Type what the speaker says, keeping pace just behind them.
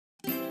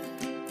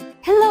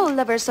phone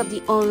lovers of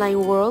the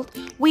online world,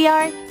 we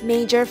are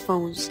Major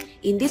Phones.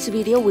 In this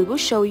video, we will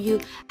show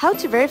you how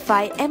to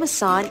verify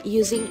Amazon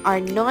using our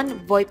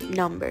non-VoIP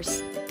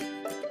numbers.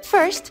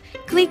 First,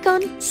 click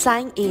on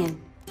Sign In.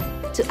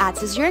 To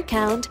access your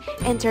account,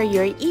 enter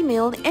your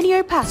email and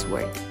your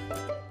password.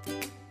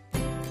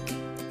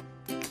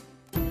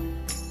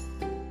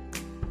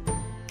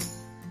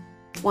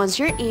 Once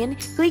you're in,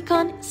 click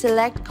on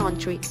Select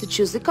Country to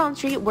choose the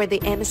country where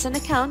the Amazon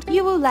account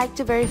you would like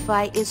to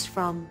verify is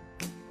from.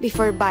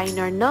 Before buying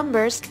our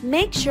numbers,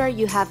 make sure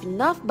you have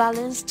enough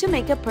balance to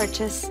make a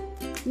purchase.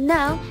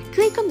 Now,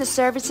 click on the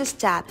Services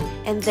tab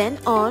and then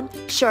on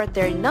Short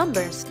Their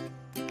Numbers.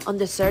 On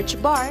the search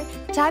bar,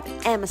 type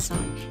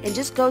Amazon and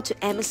just go to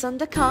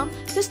Amazon.com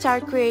to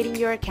start creating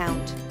your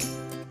account.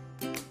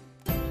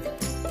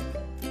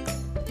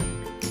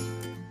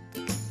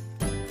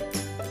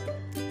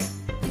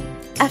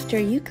 After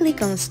you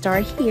click on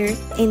Start here,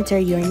 enter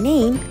your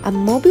name, a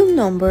mobile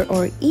number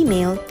or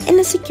email, and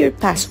a secure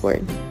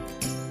password.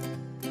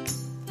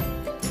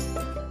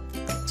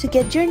 To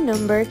get your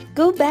number,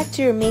 go back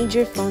to your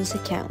Major Phones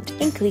account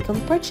and click on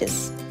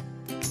Purchase.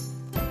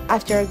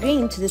 After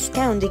agreeing to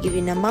discount to give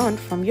you an amount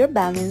from your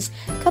balance,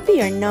 copy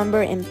your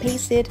number and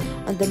paste it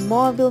on the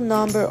mobile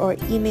number or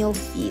email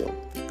field.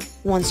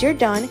 Once you're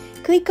done,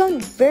 click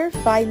on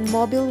Verify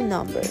Mobile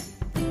Number.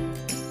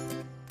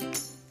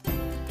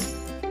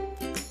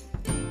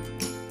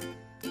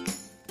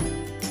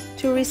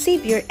 To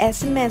receive your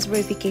SMS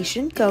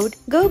verification code,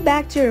 go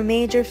back to your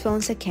Major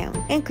Phones account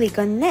and click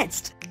on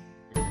Next.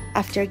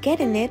 After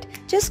getting it,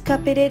 just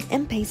copy it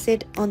and paste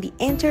it on the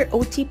Enter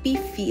OTP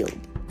field.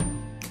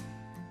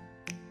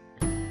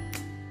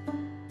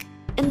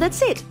 And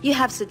that's it! You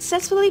have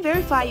successfully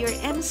verified your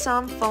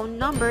Amazon phone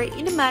number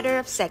in a matter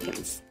of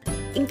seconds.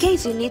 In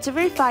case you need to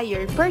verify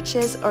your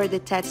purchase or the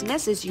text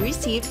message you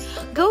received,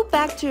 go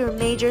back to your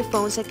Major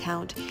Phones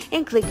account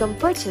and click on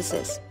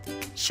Purchases.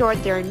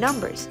 Short Their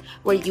Numbers,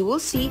 where you will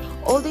see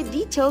all the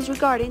details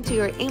regarding to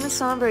your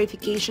Amazon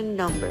verification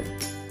number.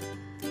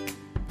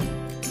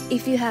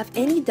 If you have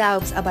any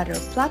doubts about our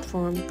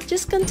platform,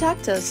 just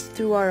contact us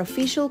through our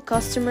official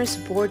customer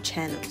support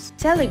channels,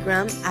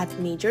 Telegram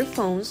 @Major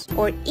Phones,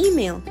 or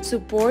email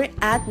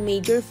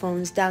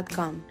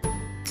support@majorphones.com.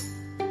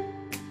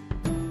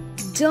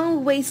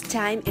 Don't waste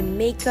time and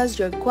make us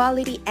your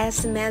quality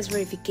SMS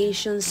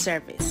verification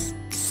service.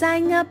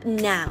 Sign up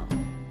now!